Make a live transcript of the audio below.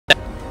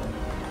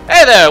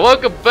Hey there,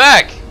 welcome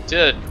back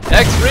to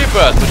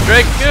XRebirth with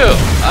Draycu.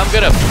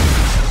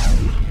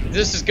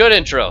 This is good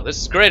intro. This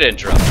is great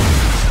intro.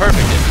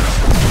 Perfect intro.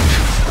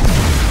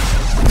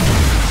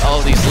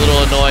 All these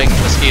little annoying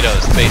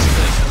mosquitoes,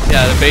 basically.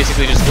 Yeah, they're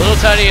basically just little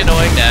tiny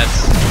annoying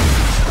gnats.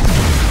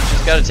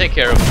 Just gotta take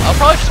care of them. I'll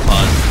probably just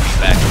pause and be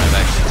back when I've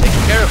actually taken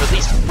care of at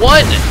least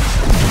one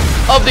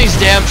of these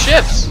damn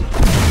ships.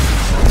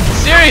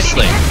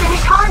 Seriously.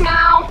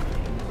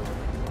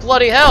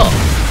 Bloody hell.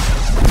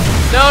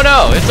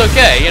 No, it's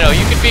okay. You know,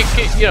 you can be,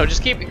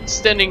 just keep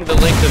extending the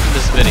length of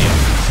this video.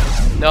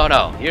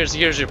 No, here's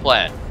your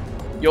plan.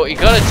 What you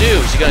gotta do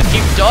is you gotta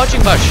keep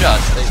dodging my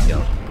shots. There you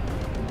go.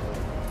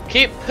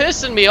 Keep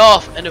pissing me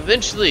off, and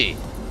eventually,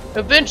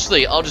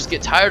 I'll just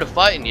get tired of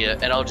fighting you,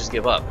 and I'll just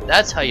give up.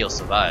 That's how you'll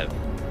survive.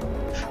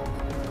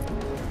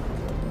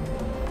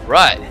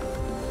 Right.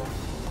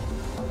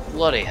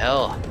 Bloody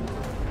hell.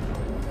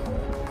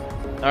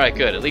 Alright,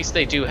 good. At least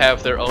they do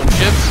have their own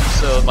ships,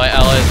 so my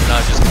allies are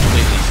not just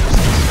completely useless.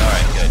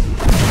 Alright, good.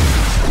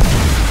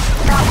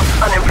 That was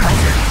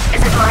unimpressive.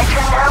 Is it my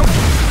turn now?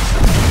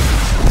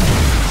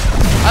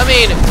 I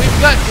mean, we've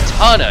got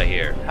Katana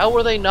here. How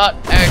were they not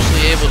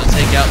actually able to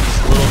take out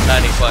these little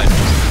tiny fighters?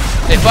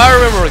 If I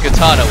remember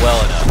Katana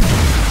well enough,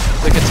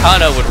 the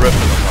Katana would rip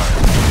them apart.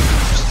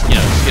 Just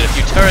get a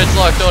few turrets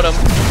locked on them.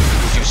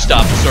 Would you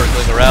stop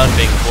circling around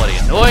being bloody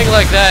annoying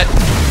like that?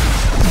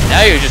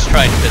 Now you're just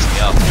trying to piss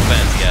me off with your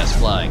fancy ass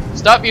flying.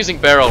 Stop using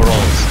barrel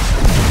rolls.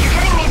 You're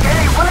getting me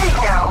very worried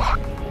now.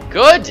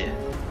 Good.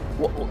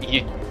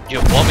 You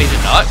want me to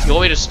not? You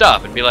want me to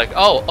stop and be like,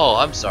 oh,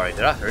 I'm sorry.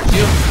 Did I hurt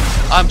you?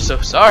 I'm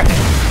so sorry.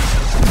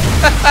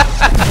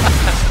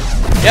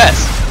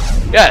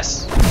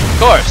 Yes. Of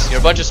course, you're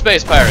a bunch of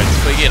space pirates,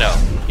 but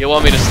you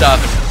want me to stop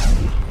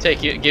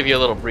and give you a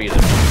little breather.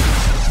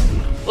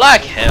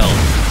 Like hell.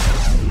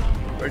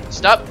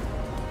 Stop.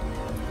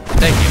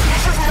 Thank you.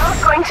 This is not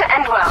going to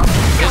end well.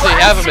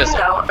 Have a missile.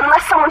 Though,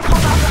 unless someone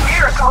pulls off a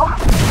miracle.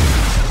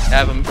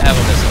 Have a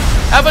missile.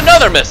 Have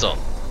another missile.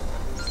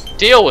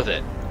 Deal with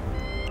it.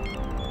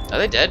 Are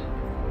they dead?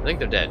 I think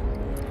they're dead.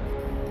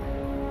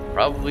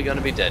 Probably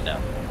gonna be dead now.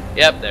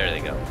 Yep, there they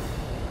go.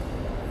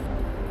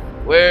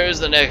 Where's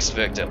the next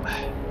victim?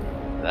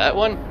 That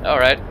one?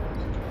 Alright.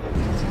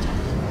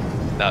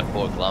 About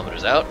 4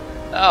 kilometers out.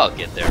 I'll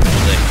get there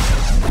eventually.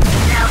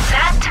 Now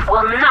that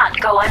will not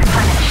go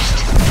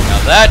unpunished.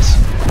 Now that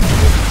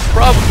will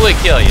probably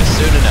kill you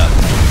soon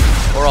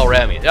enough. Or I'll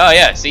ram you. Oh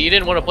yeah, see, you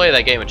didn't want to play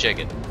that game of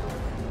chicken.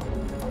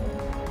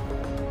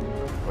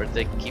 Where'd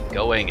they keep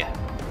going? A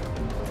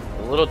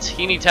little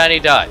teeny tiny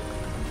dot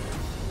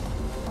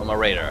on my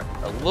radar.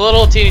 A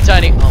little teeny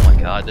tiny. Oh my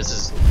god, this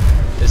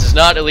is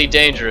not Elite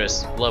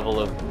Dangerous level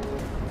of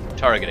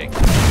targeting.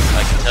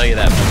 I can tell you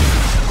that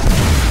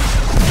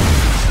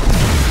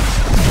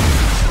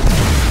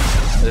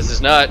much. This is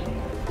not.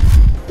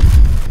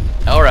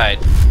 Alright,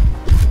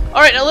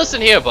 now listen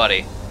here,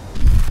 buddy.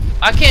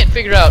 I can't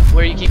figure out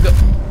where you keep going.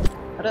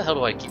 How the hell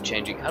do I keep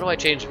changing? How do I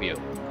change view?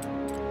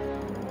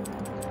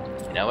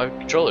 Now my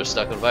controller's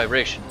stuck on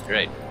vibration.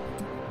 Great.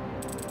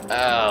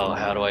 Oh,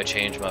 how do I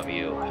change my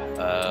view?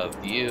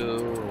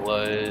 View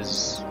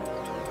was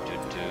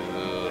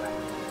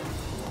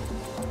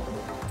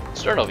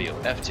external view,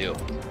 F2.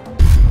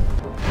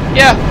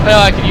 Yeah,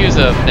 well, I could use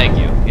a thank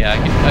you. Yeah,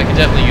 I could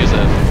definitely use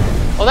a.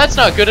 Oh, that's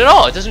not good at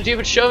all. It doesn't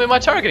even show me my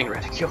targeting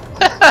reticule.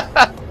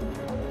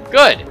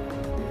 Good.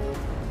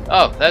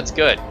 Oh, that's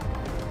good.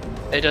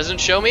 It doesn't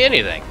show me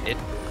anything.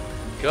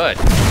 Good.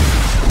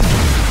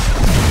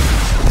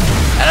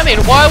 And I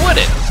mean, why would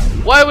it?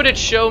 Why would it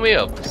show me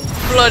a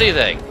bloody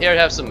thing? Here,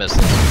 have some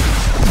missiles.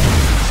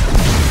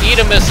 Just eat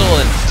a missile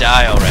and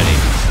die already.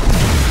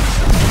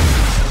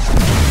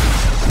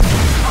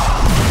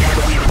 Oh, and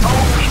we've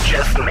only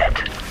just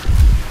met.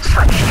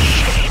 Such a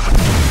shame.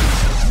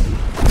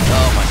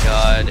 Oh my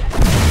god.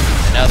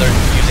 And now they're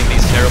using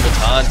these terrible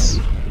taunts.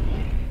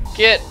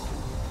 Get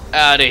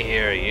out of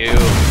here, you.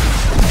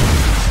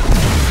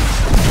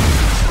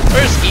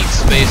 Where's eat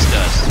space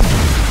dust?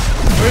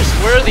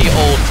 Where are the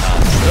old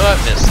taunts? Oh, I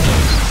missed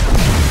those.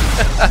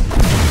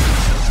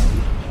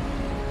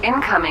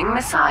 Incoming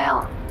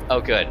missile. Oh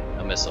good,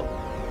 a missile.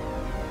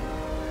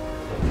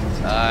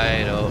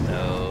 I don't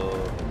know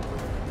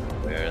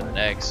where the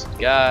next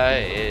guy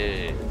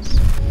is.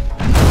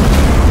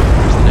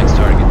 Where's the next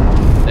target?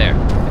 There.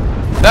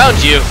 Found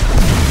you!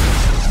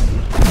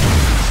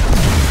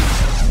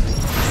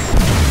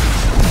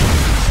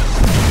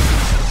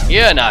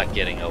 You're not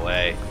getting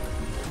away.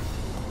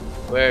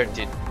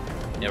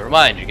 Never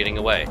mind, you're getting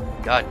away.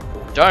 God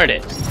darn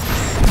it.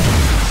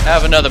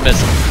 Have another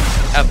missile.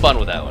 Have fun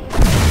with that one.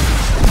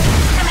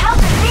 Some help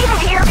is needed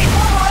here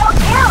before we're all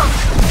killed.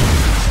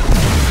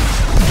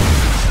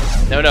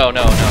 No.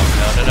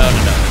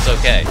 It's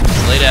okay.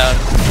 Just lay down.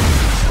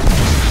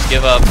 Just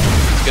give up.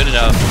 It's good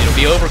enough. It'll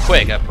be over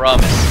quick, I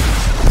promise.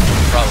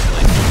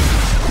 Probably.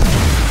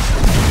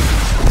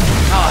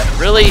 God,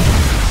 really?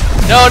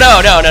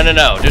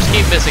 No. Just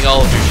keep missing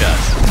all of your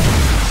shots.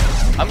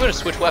 I'm going to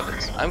switch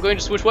weapons. I'm going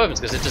to switch weapons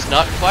because it does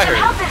not fire.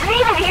 Help is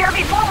needed here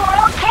before we're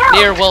all killed.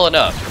 near well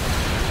enough.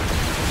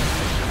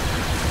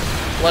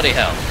 Bloody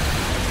hell.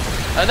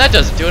 And that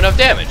doesn't do enough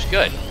damage.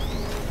 Good.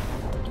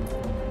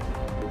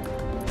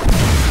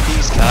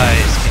 These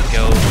guys can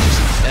go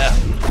just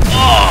F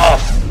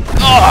off.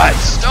 God,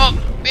 stop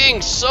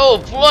being so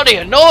bloody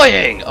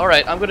annoying. All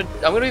right, I'm gonna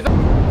be.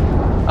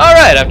 All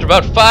right, after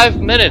about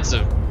 5 minutes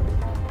of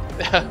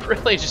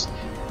really just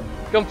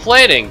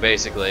complaining,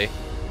 basically,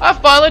 I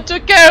finally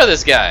took care of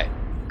this guy.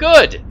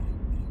 Good.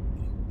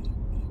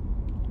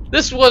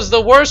 This was the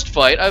worst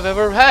fight I've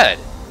ever had.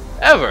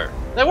 Ever.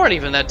 They weren't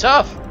even that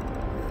tough.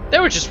 They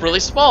were just really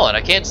small, and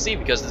I can't see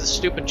because of this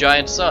stupid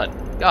giant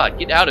sun. God,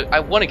 get out of... I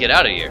want to get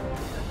out of here.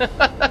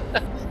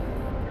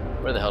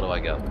 Where the hell do I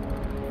go?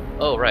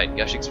 Oh, right,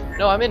 Gushing Spring.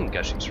 No, I'm in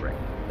Gushing Spring.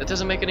 That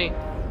doesn't make any...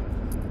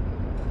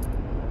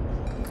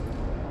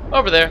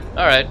 Over there.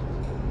 Alright.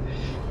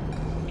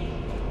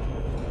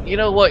 You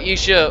know what,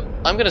 Yisha?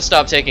 I'm gonna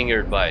stop taking your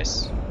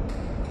advice.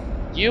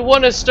 You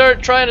want to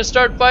start trying to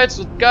start fights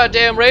with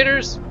goddamn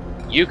raiders?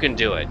 You can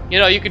do it. You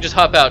know, you can just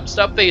hop out.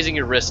 Stop phasing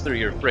your wrist through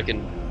your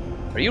frickin'...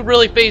 Are you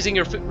really phasing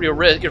your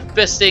wrist? You're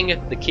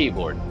fisting the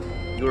keyboard.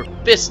 You were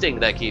fisting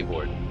that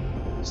keyboard.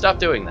 Stop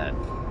doing that.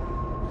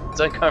 It's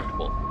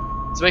uncomfortable.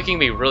 It's making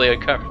me really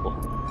uncomfortable.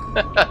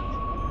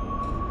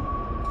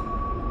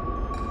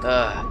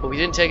 But we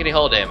didn't take any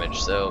hull damage,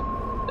 so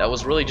that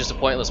was really just a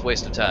pointless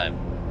waste of time.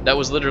 That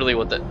was literally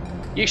what that...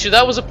 Yisha,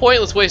 that was a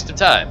pointless waste of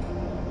time.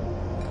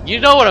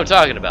 You know what I'm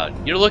talking about.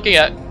 You're looking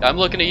at... I'm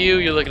looking at you,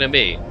 you're looking at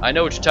me. I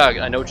know what you're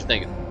talking... I know what you're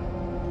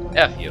thinking.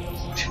 F you.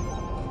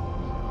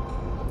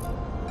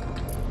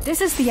 This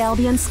is the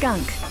Albion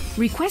Skunk,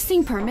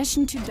 requesting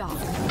permission to dock.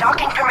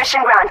 Docking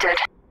permission granted.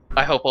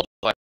 I hope all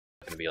the fights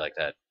are not going to be like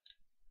that.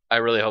 I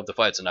really hope the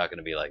fights are not going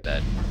to be like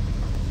that.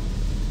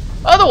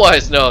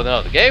 Otherwise, no,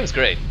 the game's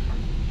great.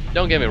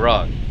 Don't get me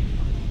wrong.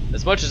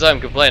 As much as I'm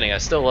complaining, I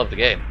still love the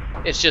game.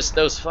 It's just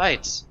those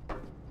fights.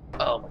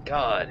 Oh my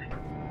god.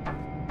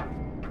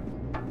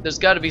 There's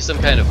got to be some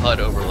kind of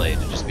HUD overlay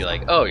to just be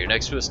like, oh, you're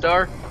next to a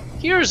star?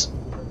 Here's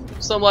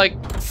some, like,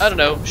 I don't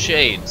know,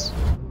 shades.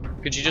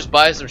 Could you just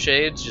buy some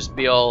shades? Just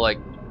be all like,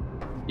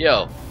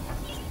 yo,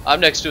 I'm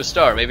next to a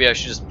star. Maybe I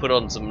should just put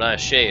on some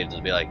nice shades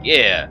and be like,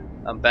 yeah,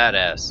 I'm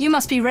badass. You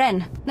must be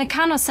Ren.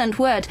 Nakano sent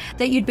word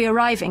that you'd be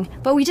arriving,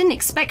 but we didn't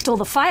expect all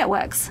the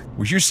fireworks.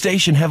 Was your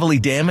station heavily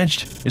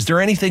damaged? Is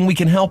there anything we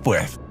can help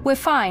with? We're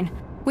fine.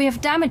 We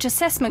have damage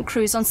assessment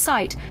crews on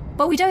site,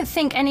 but we don't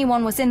think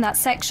anyone was in that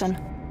section.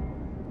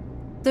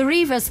 The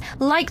Reavers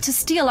like to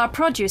steal our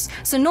produce,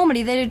 so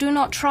normally they do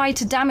not try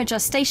to damage our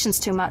stations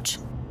too much.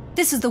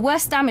 This is the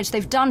worst damage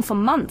they've done for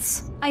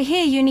months. I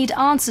hear you need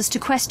answers to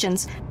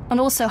questions, and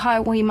also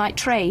how we might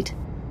trade.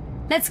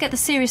 Let's get the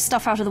serious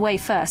stuff out of the way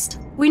first.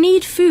 We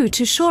need food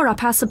to shore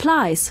up our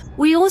supplies.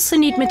 We also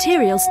need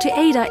materials to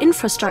aid our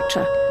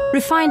infrastructure.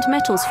 Refined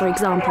metals, for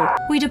example.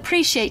 We'd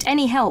appreciate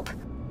any help.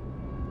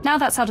 Now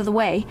that's out of the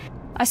way,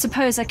 I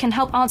suppose I can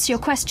help answer your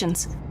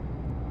questions.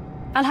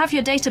 I'll have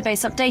your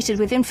database updated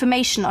with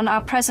information on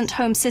our present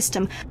home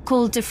system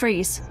called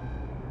Defreeze.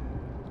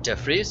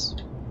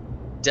 Defreeze?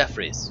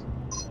 Defreeze.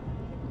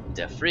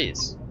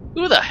 Defreeze.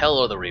 Who the hell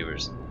are the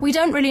Reavers? We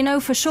don't really know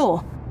for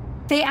sure.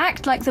 They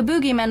act like the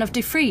boogeymen of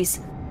Defreeze,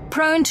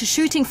 prone to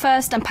shooting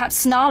first and perhaps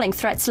snarling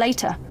threats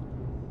later.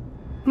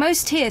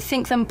 Most here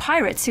think them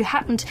pirates who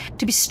happened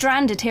to be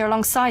stranded here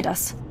alongside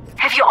us.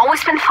 Have you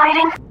always been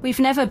fighting? We've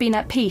never been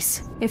at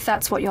peace, if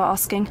that's what you're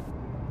asking.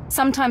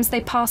 Sometimes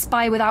they pass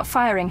by without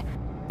firing,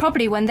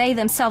 probably when they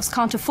themselves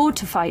can't afford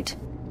to fight.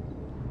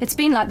 It's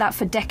been like that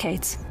for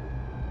decades.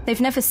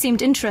 They've never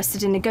seemed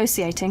interested in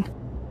negotiating.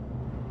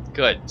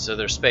 Good, so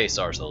they're space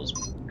arseholes.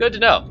 Good to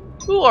know.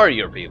 Who are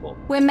your people?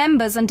 We're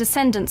members and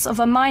descendants of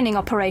a mining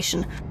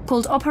operation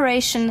called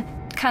Operation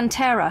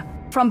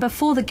Cantera from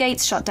before the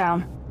gates shut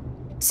down.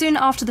 Soon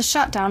after the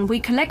shutdown, we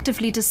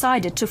collectively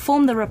decided to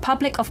form the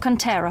Republic of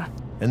Cantera.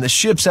 And the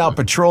ships out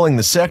patrolling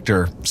the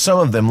sector, some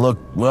of them look,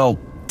 well,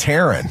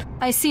 Terran.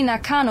 I see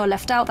Nakano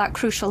left out that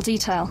crucial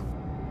detail.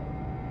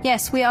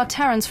 Yes, we are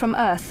Terrans from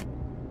Earth.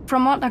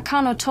 From what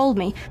Nakano told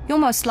me, you're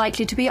most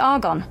likely to be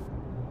Argon.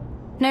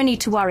 No need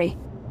to worry.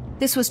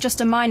 This was just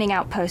a mining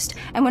outpost,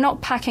 and we're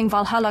not packing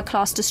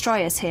Valhalla-class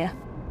destroyers here.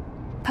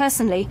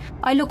 Personally,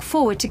 I look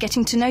forward to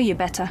getting to know you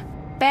better.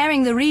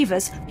 Bearing the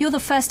Reavers, you're the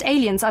first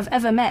aliens I've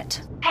ever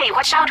met. Hey,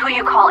 watch out who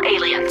you call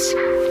aliens.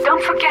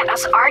 Don't forget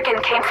us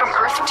Argon came from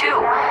Earth too.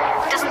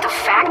 Doesn't the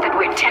fact that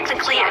we're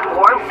technically at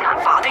war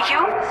not bother you?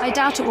 I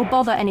doubt it will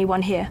bother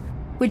anyone here.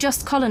 We're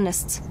just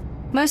colonists.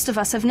 Most of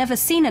us have never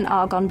seen an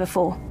Argon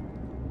before.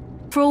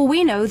 For all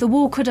we know, the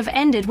war could have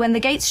ended when the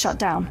gates shut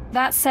down.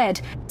 That said,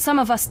 some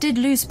of us did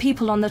lose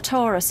people on the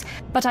Taurus,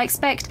 but I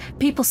expect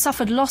people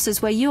suffered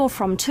losses where you're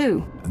from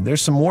too.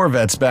 There's some war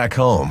vets back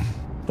home,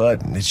 but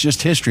it's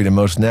just history to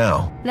most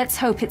now. Let's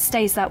hope it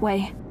stays that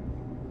way.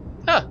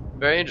 Huh,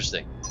 very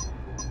interesting.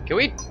 Can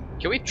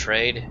we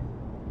trade,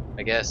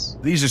 I guess?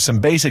 These are some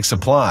basic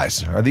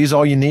supplies. Are these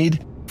all you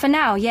need? For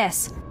now,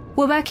 yes.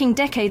 We're working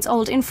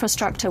decades-old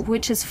infrastructure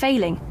which is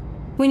failing.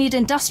 We need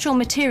industrial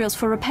materials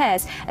for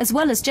repairs, as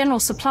well as general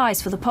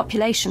supplies for the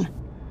population.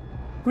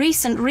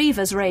 Recent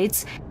Reavers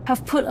raids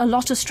have put a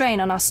lot of strain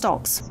on our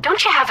stocks.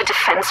 Don't you have a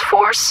defense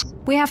force?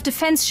 We have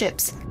defense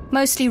ships,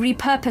 mostly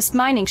repurposed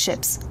mining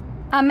ships.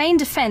 Our main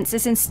defense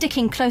is in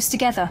sticking close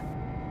together.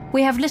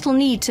 We have little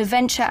need to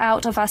venture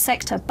out of our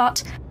sector,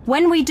 but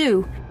when we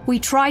do, we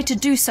try to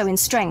do so in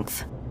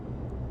strength.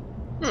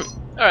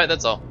 Alright,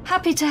 that's all.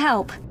 Happy to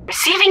help.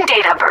 Receiving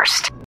data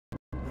burst.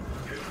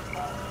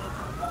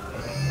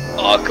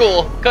 Oh,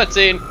 cool.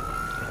 Cutscene.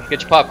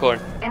 Get your popcorn.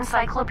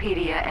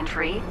 Encyclopedia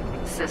entry,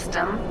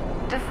 system,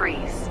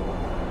 defreeze.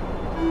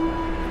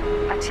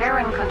 A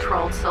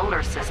Terran-controlled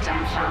solar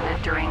system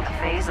founded during a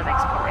phase of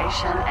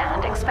exploration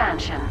and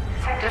expansion.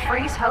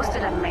 DeFreeze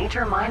hosted a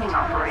major mining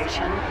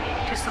operation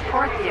to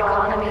support the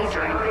economy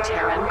during the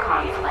Terran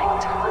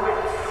conflict.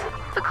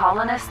 The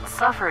colonists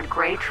suffered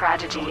great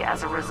tragedy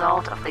as a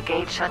result of the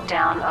gate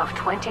shutdown of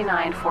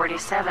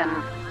 2947,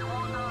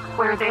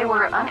 where they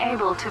were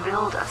unable to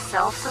build a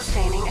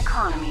self-sustaining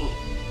economy.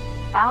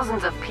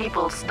 Thousands of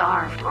people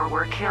starved or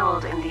were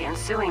killed in the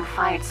ensuing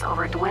fights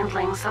over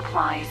dwindling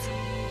supplies.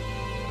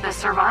 The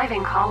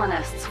surviving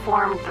colonists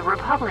formed the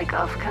Republic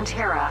of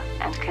Cantera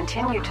and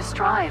continued to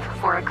strive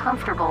for a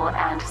comfortable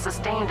and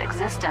sustained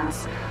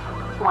existence,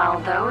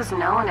 while those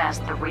known as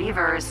the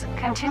Reavers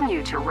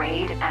continue to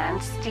raid and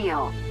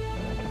steal.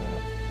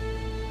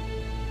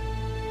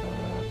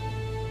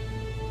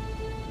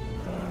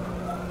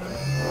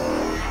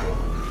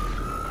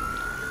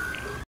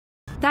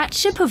 That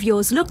ship of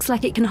yours looks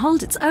like it can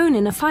hold its own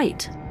in a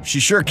fight. She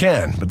sure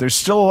can, but there's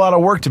still a lot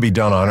of work to be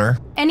done on her.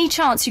 Any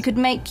chance you could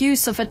make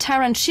use of a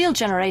Terran shield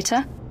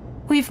generator?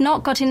 We've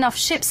not got enough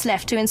ships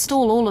left to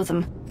install all of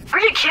them. Are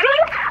you kidding?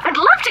 I'd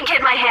love to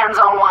get my hands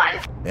on one.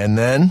 And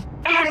then?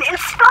 And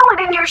install it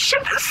in your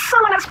ship as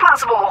soon as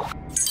possible.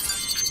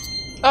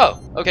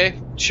 Oh, okay,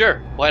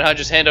 sure. Why not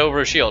just hand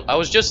over a shield? I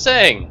was just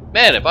saying,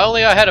 man, if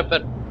only I had a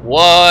better...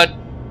 What?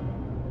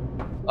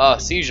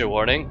 Seizure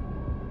warning.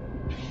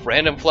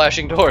 Random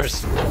flashing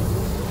doors.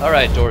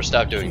 Alright, doors,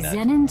 stop doing that.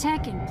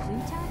 Xenentech and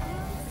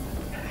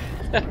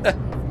Pluto?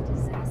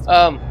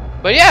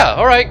 But yeah,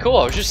 alright, cool.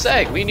 I was just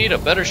saying, we need a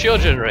better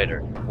shield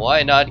generator.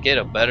 Why not get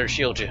a better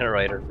shield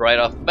generator right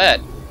off the bat?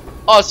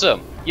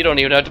 Awesome! You don't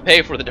even have to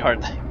pay for the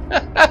darn thing.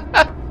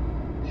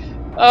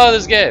 Oh,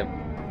 this game.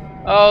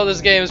 Oh,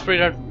 this game is pretty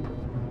darn...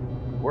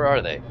 Where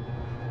are they?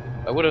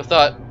 I would have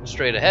thought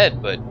straight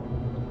ahead, but...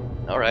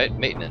 Alright,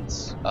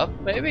 maintenance. Up,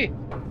 maybe?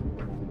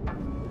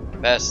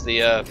 Past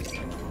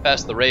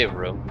the rave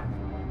room.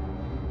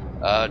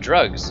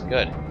 Drugs.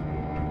 Good. Return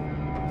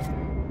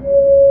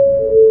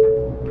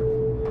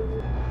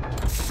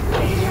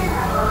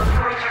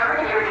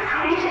your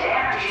depleted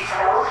energy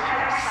cells to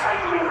their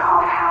cycling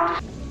compound.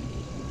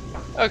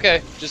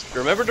 Okay, just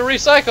remember to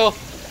recycle.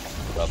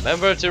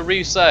 Remember to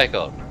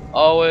recycle.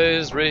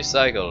 Always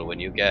recycle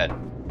when you can.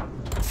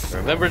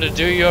 Remember to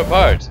do your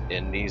part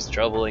in these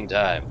troubling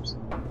times.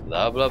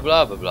 Blah blah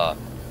blah blah blah.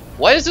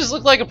 Why does this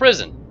look like a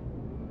prison?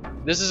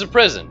 This is a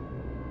prison.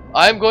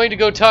 I'm going to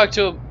go talk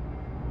to him.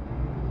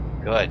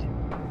 Good.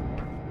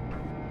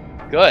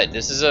 Good.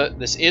 This is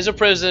a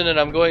prison, and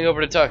I'm going over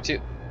to talk to...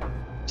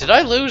 Did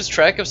I lose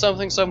track of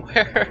something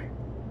somewhere?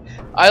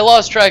 I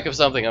lost track of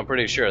something, I'm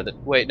pretty sure.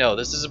 Wait, no,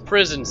 this is a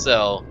prison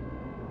cell.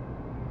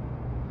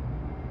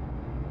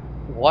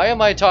 Why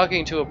am I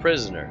talking to a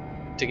prisoner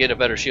to get a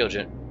better shield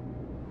gen?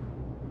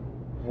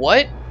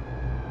 What?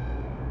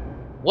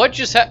 What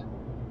just happened?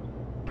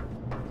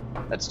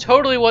 That's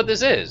totally what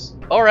this is.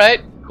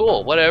 Alright,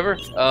 cool, whatever.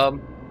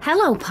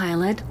 Hello,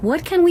 pilot.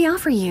 What can we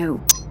offer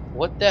you?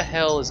 What the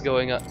hell is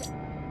going on?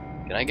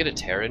 Can I get a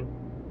Terran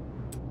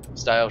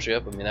style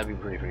ship? I mean, that'd be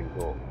pretty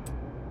cool.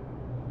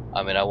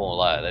 I mean, I won't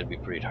lie, that'd be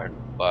pretty hard.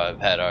 I've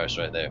had ours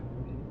right there.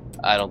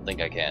 I don't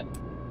think I can.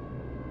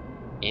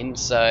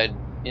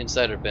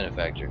 Insider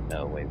benefactor.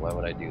 No, wait, why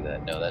would I do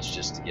that? No, that's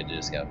just to get a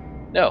discount.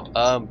 No,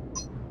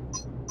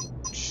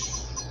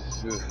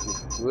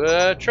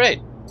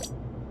 trade.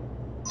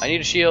 I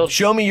need a shield.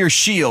 Show me your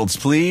shields,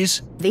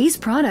 please. These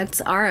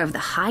products are of the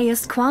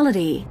highest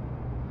quality.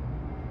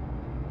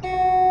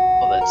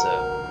 Oh, that's a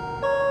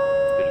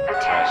bit of a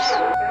price.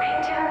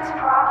 Maintenance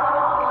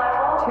problem on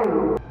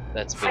level 2.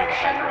 That's a bit of a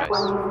high price.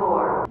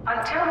 24.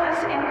 Until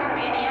this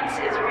inconvenience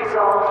is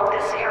resolved,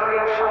 this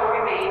area shall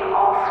remain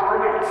off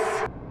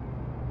limits.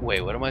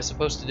 Wait, what am I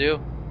supposed to do?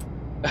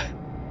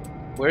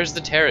 Where's the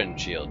Terran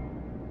shield?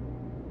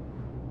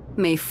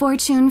 May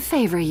fortune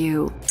favor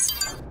you.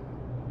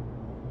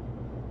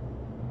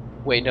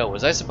 Wait, no,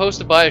 was I supposed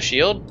to buy a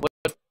shield?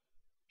 What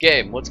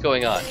game? What's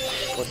going on?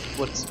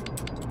 What's...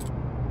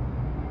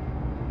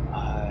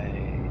 I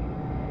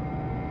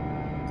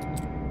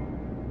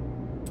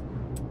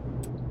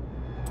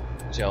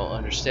don't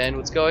understand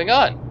what's going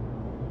on.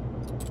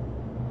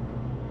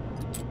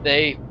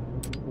 They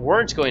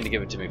weren't going to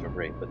give it to me for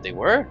free, but they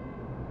were?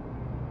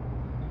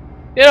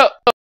 You know,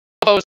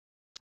 I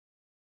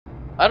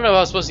don't know how I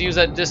was supposed to use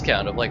that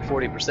discount of like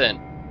 40%,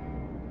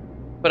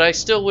 but I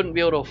still wouldn't be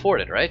able to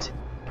afford it, right?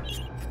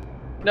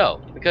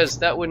 No, because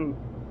that wouldn't...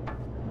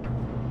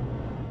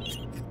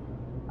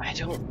 I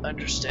don't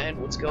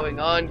understand what's going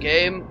on,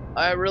 game.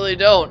 I really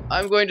don't.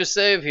 I'm going to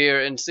save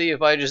here and see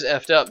if I just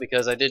effed up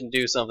because I didn't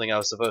do something I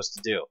was supposed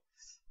to do.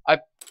 I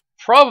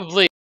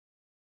probably...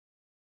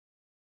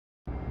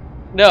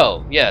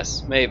 No,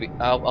 yes, maybe.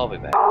 I'll be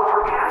back.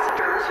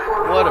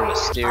 What a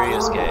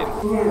mysterious game.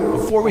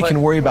 Before we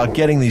can worry about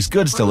getting these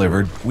goods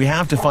delivered, we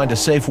have to find a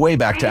safe way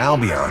back to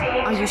Albion.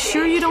 Are you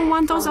sure you don't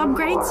want those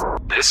upgrades?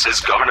 This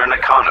is Governor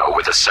Nakano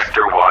with a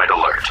sector-wide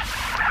alert.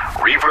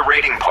 Reaver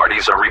raiding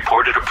parties are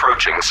reported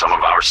approaching some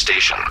of our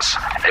stations.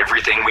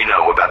 Everything we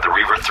know about the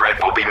Reaver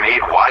threat will be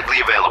made widely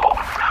available.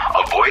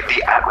 Avoid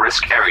the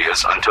at-risk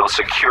areas until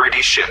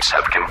security ships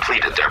have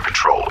completed their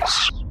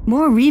patrols.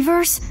 More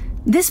Reavers?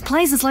 This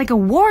place is like a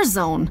war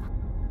zone.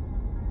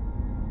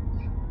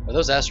 Are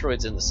those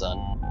asteroids in the sun?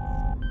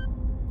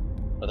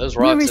 Are those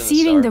rocks in the star?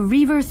 We're receiving the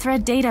Reaver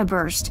threat data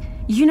burst.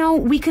 You know,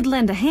 we could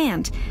lend a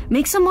hand,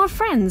 make some more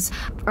friends,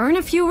 earn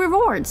a few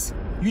rewards.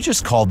 You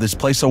just called this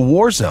place a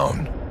war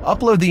zone.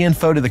 Upload the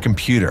info to the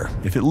computer.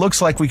 If it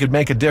looks like we could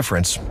make a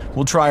difference,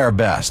 we'll try our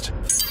best.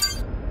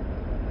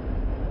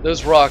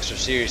 Those rocks are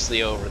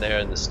seriously over there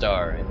in the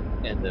star,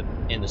 in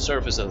the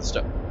surface of the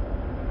star.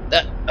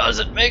 That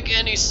doesn't make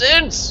any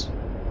sense.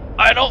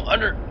 I don't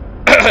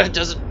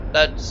doesn't.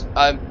 That's.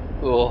 I'm.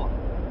 Oh.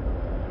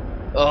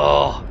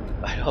 Oh.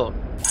 I don't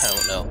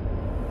know.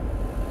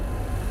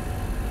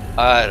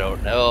 I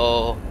don't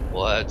know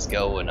what's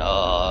going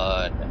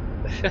on.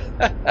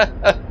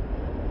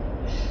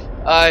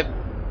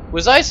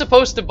 Was I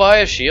supposed to buy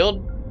a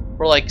shield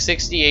for like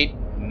 68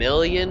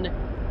 million?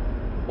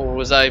 Or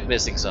was I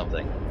missing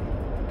something?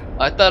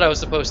 I thought I was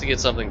supposed to get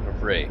something for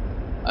free.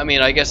 I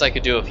mean, I guess I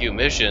could do a few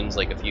missions,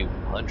 like a few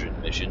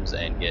hundred missions,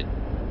 and get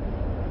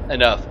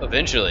enough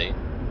eventually.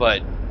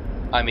 But,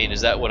 I mean,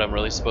 is that what I'm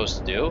really supposed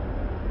to do?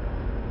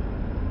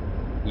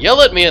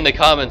 Yell at me in the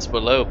comments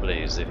below,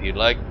 please, if you'd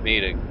like me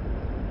to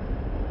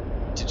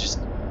just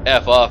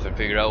F off and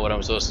figure out what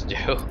I'm supposed to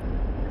do.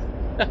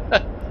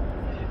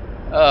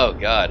 Oh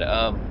god,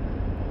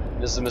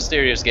 this is a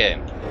mysterious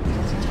game.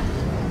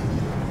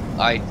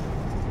 I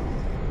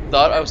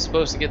thought I was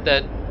supposed to get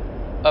that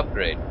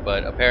upgrade,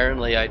 but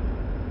apparently I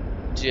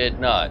did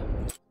not.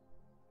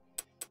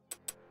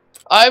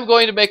 I'm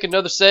going to make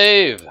another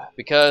save,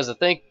 because I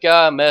think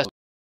I messed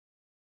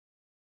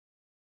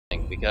up.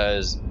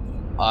 Because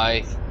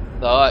I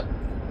thought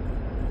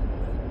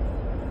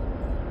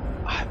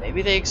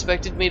maybe they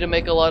expected me to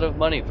make a lot of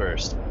money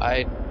first.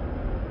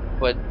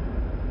 But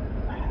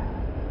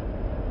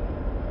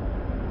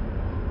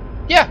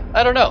yeah,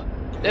 I don't know.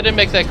 They didn't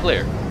make that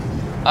clear.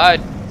 I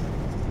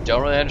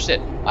don't really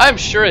understand. I'm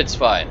sure it's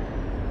fine.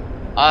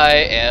 I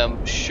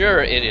am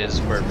sure it is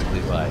perfectly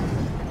fine.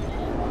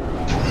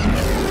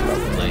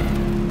 Probably.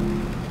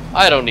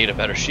 I don't need a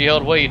better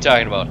shield. What are you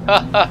talking about? Ha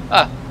ha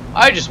ha.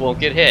 I just won't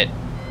get hit.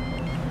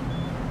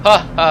 Ha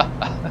ha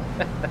ha.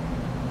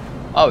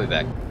 I'll be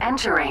back.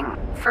 Entering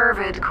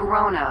Fervid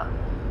Corona.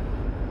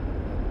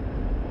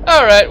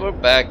 Alright, we're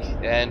back.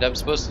 And I'm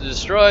supposed to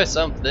destroy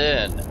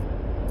something.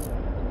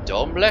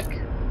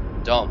 Domblek?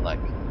 Domblek.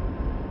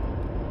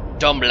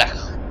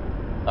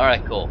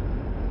 Alright, cool.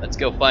 Let's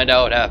go find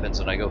out what happens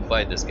when I go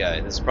fight this guy.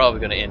 This is probably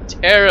going to end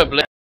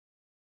terribly.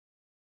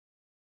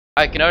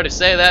 I can already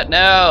say that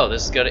now.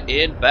 This is going to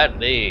end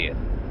badly.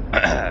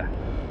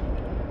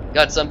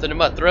 Got something in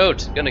my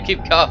throat. Gonna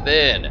keep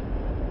coughing.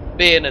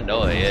 Being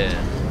annoying.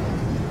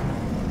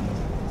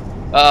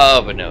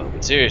 Oh, but no.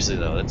 But seriously,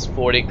 though, that's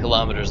 40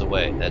 kilometers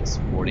away. That's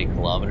 40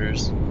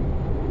 kilometers?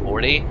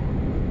 40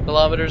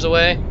 kilometers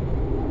away?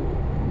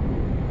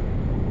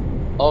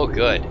 Oh,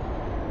 good.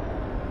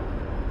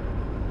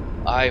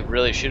 I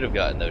really should have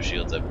gotten those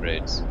shields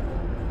upgrades.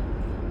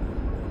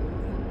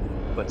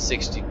 But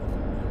 60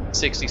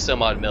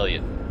 some odd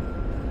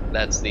million.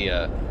 That's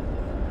the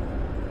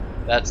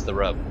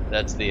rub.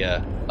 That's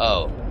the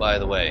oh, by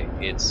the way,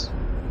 it's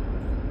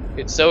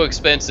so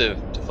expensive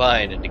to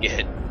find and to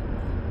get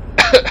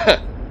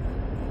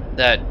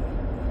that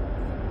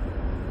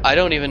I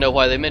don't even know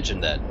why they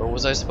mentioned that. Or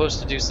was I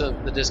supposed to do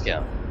the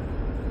discount?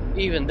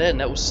 Even then,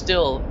 that was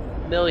still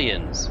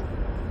millions.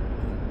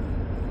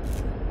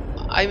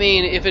 I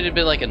mean, if it had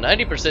been like a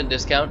 90%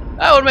 discount,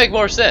 that would make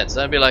more sense.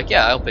 I'd be like,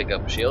 yeah, I'll pick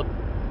up a shield.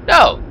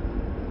 No!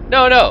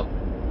 No, no!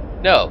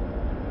 No.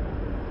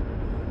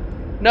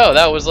 No,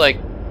 that was like...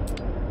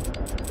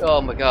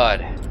 Oh my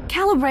god.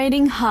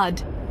 Calibrating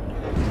HUD.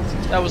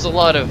 That was a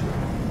lot of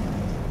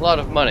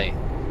money.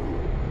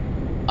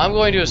 I'm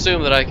going to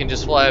assume that I can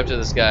just fly up to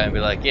this guy and be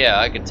like, yeah,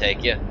 I can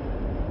take you.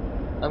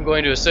 I'm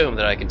going to assume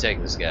that I can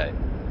take this guy.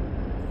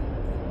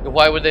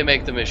 Why would they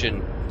make the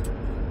mission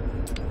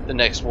the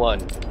next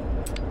one?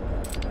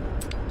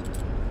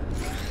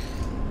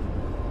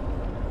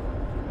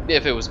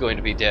 If it was going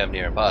to be damn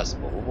near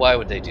impossible. Why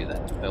would they do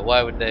that?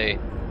 Why would they...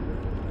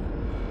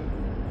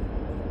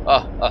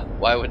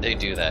 why would they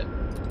do that?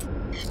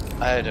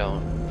 I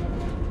don't...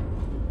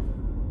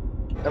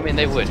 I mean,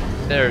 they wouldn't.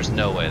 There's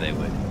no way they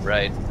would,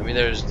 right? I mean,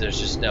 there's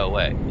just no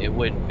way. It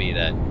wouldn't be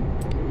that.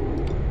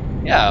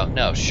 Yeah,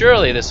 no,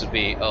 surely this would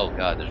be... Oh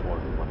god, there's more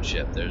than one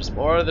ship. There's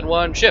more than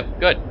one ship.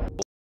 Good.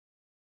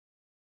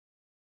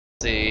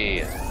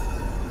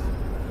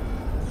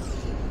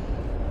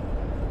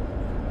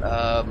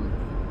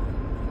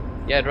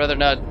 Yeah, I'd rather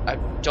not. I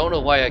don't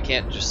know why I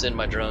can't just send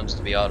my drones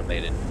to be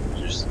automated.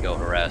 Just go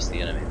harass the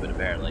enemy, but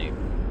apparently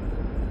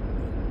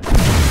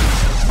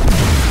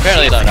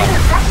it's not enough.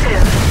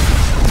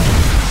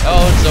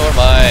 Oh, and so are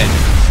mine.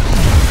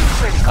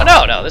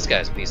 Oh no, this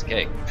guy's a piece of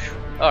cake.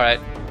 Alright.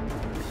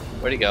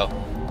 Where'd he go?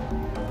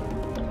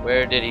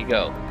 Where did he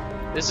go?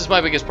 This is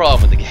my biggest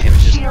problem with the game.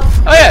 It's just,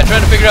 oh yeah,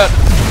 trying to figure out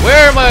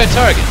where are my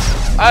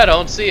targets. I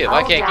don't see him.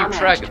 I can't keep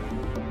track of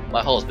them.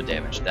 My hull's been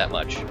damaged that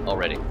much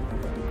already.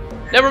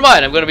 Never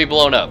mind, I'm going to be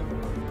blown up.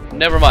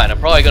 Never mind, I'm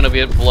probably going to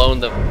be blown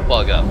the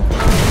fuck up.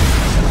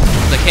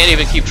 I can't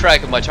even keep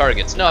track of my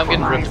targets. No, I'm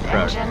getting ripped to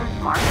shreds.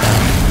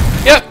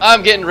 Yep,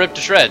 I'm getting ripped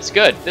to shreds.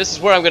 Good. This is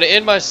where I'm going to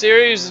end my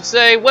series and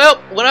say,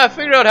 well, when I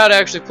figure out how to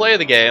actually play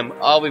the game,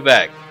 I'll be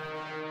back.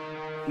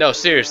 No,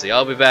 seriously,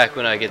 I'll be back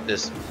when I get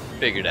this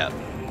figured out.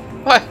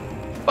 Bye.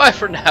 Bye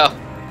for now.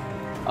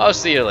 I'll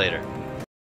see you later.